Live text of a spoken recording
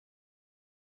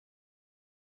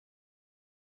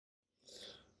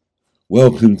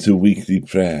Welcome to weekly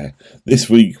prayer. This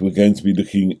week we're going to be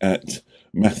looking at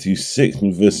Mathew 6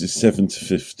 and verses 7 to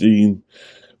 15,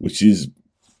 which is,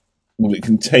 well, it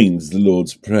contains the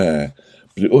Lord's Prayer,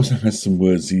 but it also has some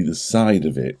words either side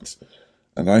of it,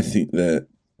 and I think they're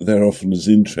often as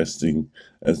interesting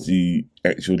as the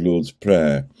actual Lord's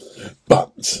Prayer.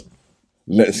 But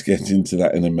let's get into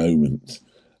that in a moment.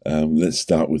 Let's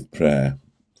start with prayer.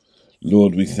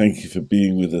 Lord, we thank you for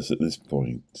being with us at this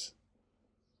point.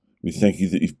 We thank you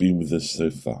that you've been with us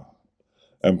so far,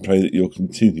 and pray that you'll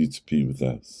continue to be with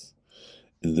us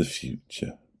in the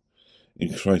future.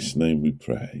 In Christ's name we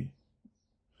pray.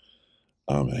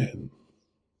 Amen.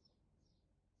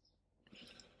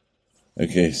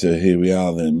 Okay, so here we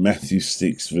are then, Mathew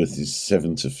 6 verses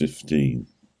 7 to 15.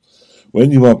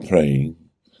 When you are praying,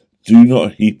 do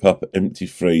not heap up empty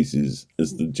phrases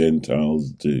as the Gentiles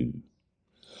do,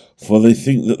 for they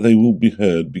think that they will be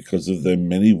heard because of their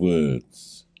many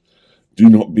words. Do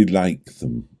not be like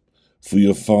them, for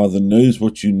your Father knows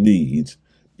what you need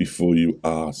before you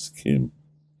ask him.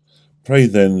 Pray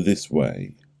then this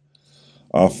way: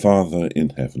 Our Father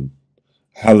in heaven,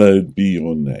 hallowed be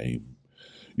your name.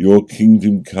 Your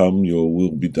kingdom come, your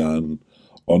will be done,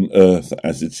 on earth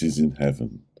as it is in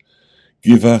heaven.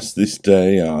 Give us this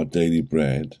day our daily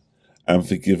bread, and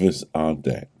forgive us our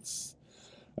debts,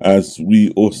 as we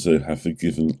also have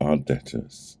forgiven our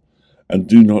debtors. And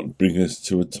do not bring us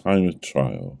to a time of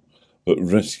trial, but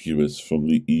rescue us from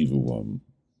the evil one.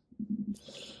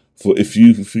 For if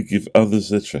you forgive others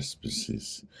their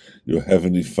trespasses, your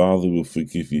heavenly Father will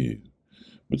forgive you.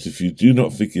 But if you do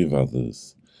not forgive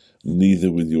others,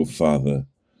 neither will your Father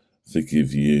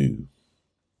forgive you.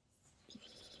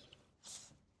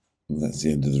 And that's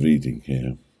the end of the reading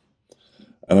here.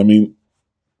 And I mean,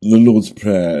 the Lord's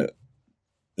Prayer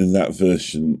in that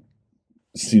version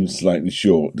seems slightly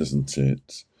short, doesn't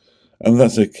it? And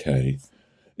that's okay.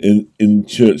 In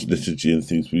church liturgy and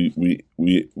things,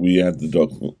 we add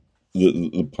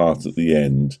the part at the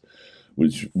end,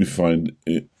 which we find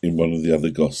in one of the other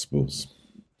Gospels.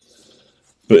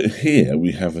 But here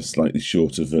we have a slightly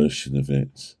shorter version of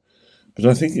it. But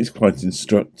I think it's quite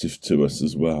instructive to us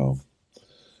as well.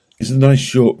 It's a nice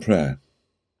short prayer.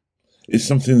 It's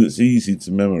something that's easy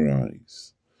to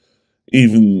memorise.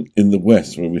 Even in the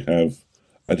West, where we have,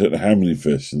 I don't know how many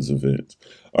versions of it,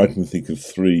 I can think of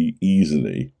 3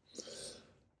 easily.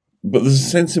 But there's a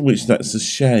sense in which that's a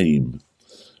shame.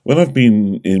 When I've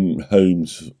been in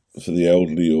homes for the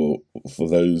elderly or for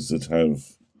those that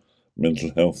have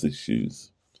mental health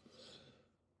issues,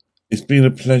 it's been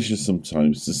a pleasure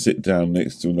sometimes to sit down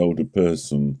next to an older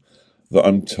person that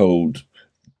I'm told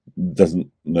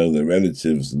doesn't know their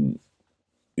relatives and,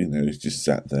 is just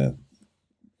sat there.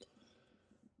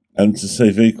 And to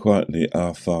say very quietly,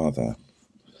 Our Father.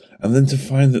 And then to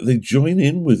find that they join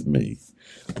in with me.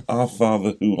 Our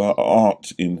Father who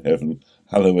art in heaven,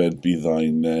 hallowed be thy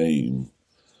name.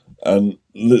 And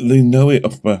they know it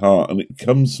off by heart, and it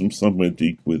comes from somewhere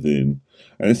deep within.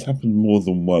 And it's happened more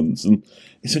than once. And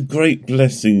it's a great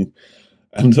blessing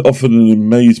and often an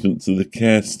amazement to the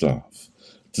care staff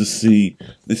to see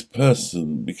this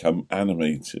person become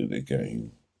animated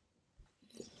again.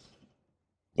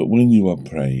 But when you are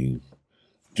praying,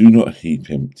 do not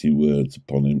heap empty words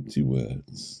upon empty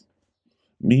words.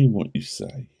 Mean what you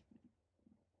say.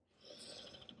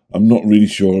 I'm not really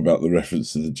sure about the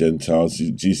reference to the Gentiles.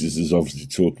 Jesus is obviously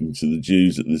talking to the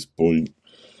Jews at this point,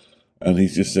 and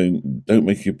he's just saying, don't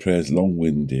make your prayers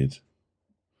long-winded.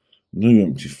 No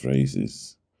empty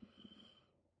phrases.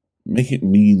 Make it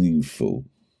meaningful.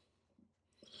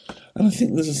 And I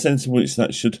think there's a sense in which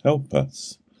that should help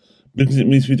us, because it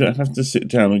means we don't have to sit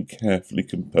down and carefully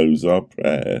compose our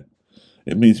prayer.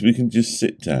 It means we can just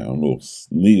sit down or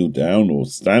kneel down or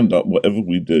stand up, whatever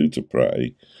we do to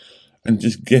pray, and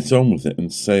just get on with it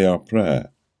and say our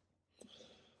prayer.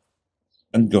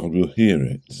 And God will hear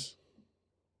it.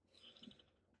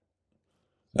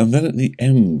 And then at the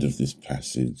end of this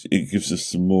passage, it gives us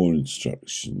some more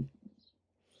instruction.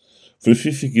 For if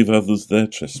you forgive others their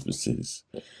trespasses,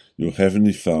 your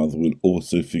heavenly Father will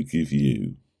also forgive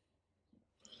you.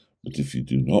 But if you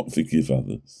do not forgive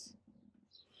others,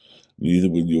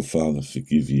 neither will your Father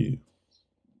forgive you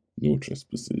your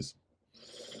trespasses.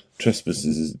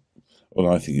 Trespasses is,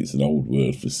 well, I think it's an old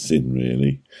word for sin,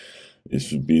 really. It's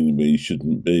for being where you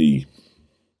shouldn't be.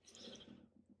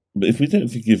 But if we don't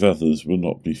forgive others, we'll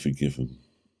not be forgiven.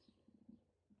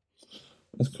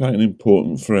 That's quite an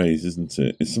important phrase, isn't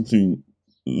it? It's something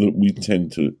that we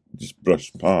tend to just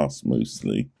brush past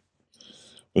mostly.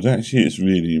 But actually it's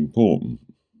really important.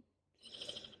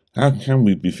 How can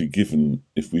we be forgiven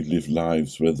if we live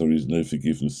lives where there is no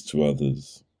forgiveness to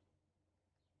others?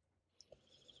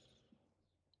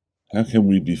 How can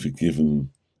we be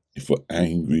forgiven if we're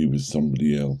angry with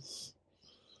somebody else?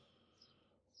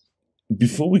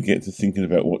 Before we get to thinking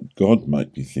about what God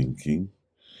might be thinking,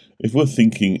 if we're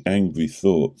thinking angry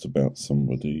thoughts about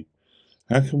somebody,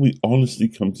 how can we honestly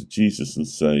come to Jesus and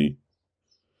say,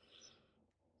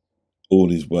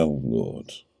 all is well,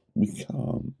 Lord? We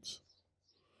can't.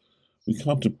 We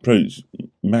can't approach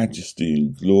majesty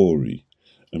and glory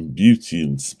and beauty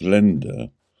and splendour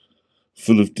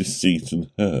full of deceit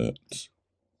and hurt.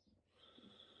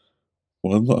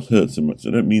 Well, I'm not hurt so much.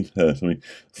 I don't mean hurt. I mean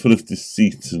full of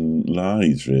deceit and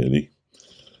lies, really.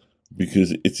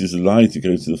 Because it is a lie to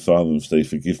go to the Father and say,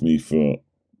 forgive me for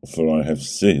I have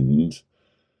sinned,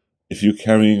 if you're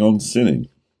carrying on sinning.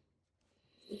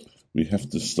 We have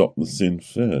to stop the sin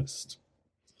first.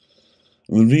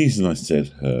 And the reason I said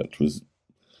hurt was,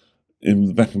 in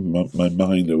the back of my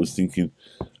mind, I was thinking,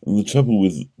 and the trouble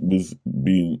with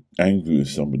being angry with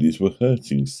somebody is we're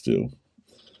hurting still.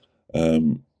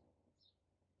 And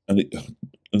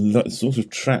that sort of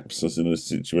traps us in a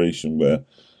situation where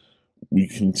we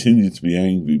continue to be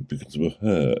angry because we're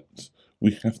hurt.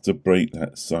 We have to break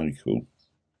that cycle.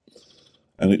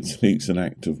 And it takes an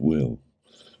act of will.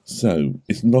 So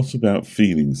it's not about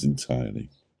feelings entirely.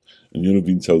 And you'll have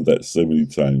been told that so many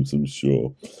times, I'm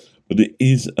sure. But it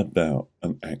is about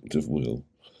an act of will.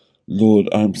 Lord,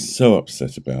 I'm so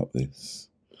upset about this,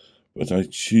 but I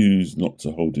choose not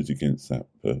to hold it against that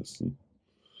person.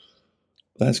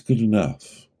 That's good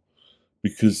enough,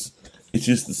 because it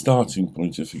is the starting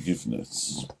point of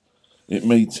forgiveness. It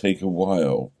may take a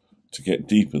while to get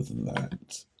deeper than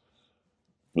that,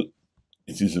 but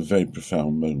it is a very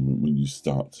profound moment when you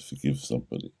start to forgive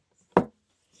somebody.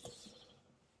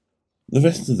 The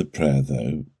rest of the prayer,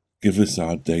 though, give us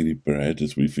our daily bread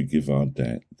as we forgive our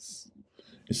debts.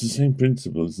 It's the same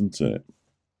principle, isn't it?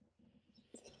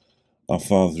 Our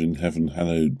Father in heaven,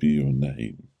 hallowed be your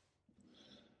name.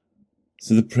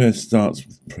 So the prayer starts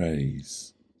with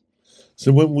praise.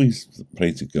 So when we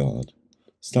pray to God,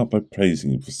 start by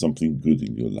praising Him for something good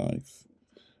in your life.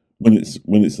 When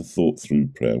it's a thought-through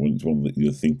prayer, when it's one that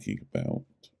you're thinking about.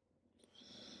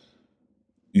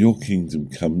 Your kingdom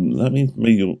come. That means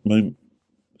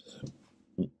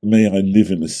may I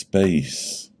live in a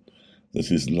space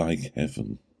that is like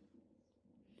heaven.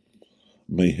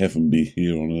 May heaven be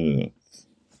here on earth.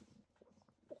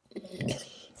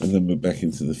 And then we're back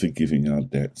into the forgiving our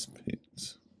debts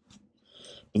pit.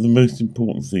 But the most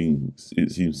important things,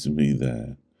 it seems to me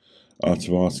there, are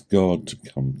to ask God to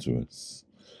come to us,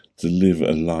 to live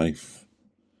a life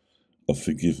of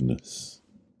forgiveness,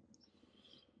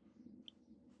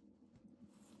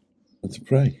 and to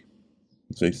pray.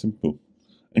 It's very simple.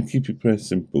 And keep your prayer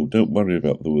simple. Don't worry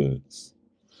about the words.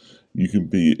 You can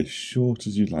be as short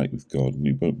as you like with God and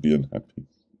you won't be unhappy.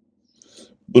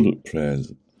 Bullet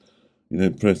prayers.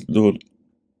 Prayers, Lord,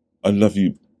 I love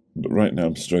you, but right now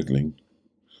I'm struggling.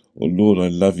 Or Lord, I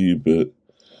love you, but,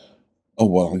 oh,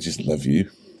 well, I just love you.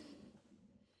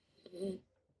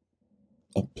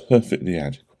 Are perfectly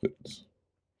adequate.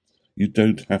 You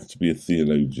don't have to be a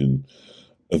theologian,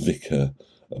 a vicar,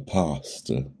 a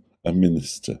pastor, a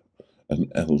minister, an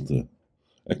elder,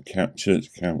 a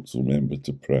church council member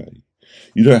to pray.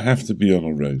 You don't have to be on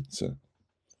a rota.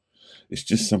 It's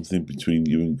just something between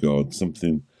you and God,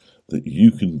 something that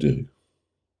you can do.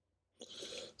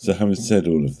 So having said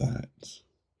all of that,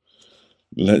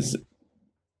 let's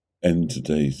end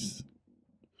today's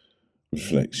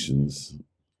reflections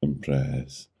and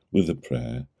prayers with a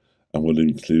prayer, and we'll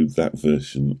include that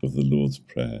version of the Lord's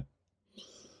Prayer.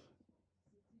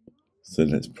 So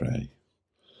let's pray.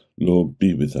 Lord,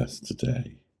 be with us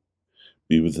today.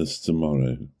 Be with us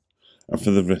tomorrow and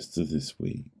for the rest of this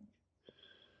week.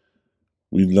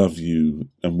 We love you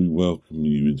and we welcome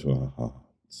you into our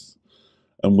hearts.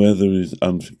 And where there is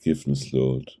unforgiveness,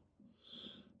 Lord,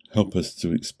 help us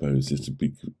to expose it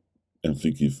and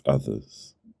forgive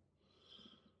others.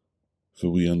 For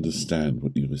we understand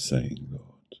what you were saying,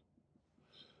 Lord.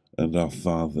 And our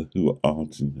Father, who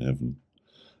art in heaven,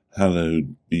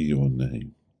 hallowed be your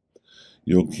name.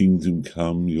 Your kingdom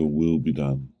come, your will be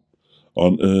done,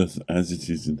 on earth as it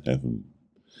is in heaven.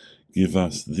 Give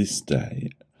us this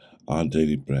day our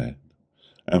daily bread,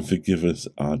 and forgive us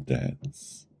our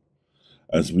debts,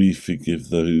 as we forgive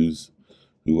those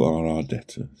who are our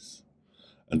debtors.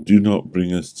 And do not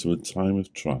bring us to a time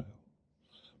of trial,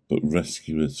 but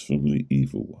rescue us from the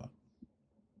evil one.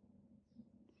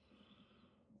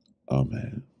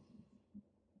 Amen.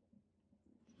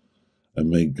 And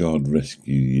may God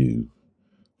rescue you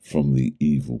from the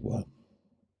evil one.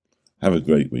 Have a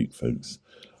great week, folks.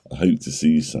 I hope to see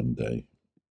you Sunday.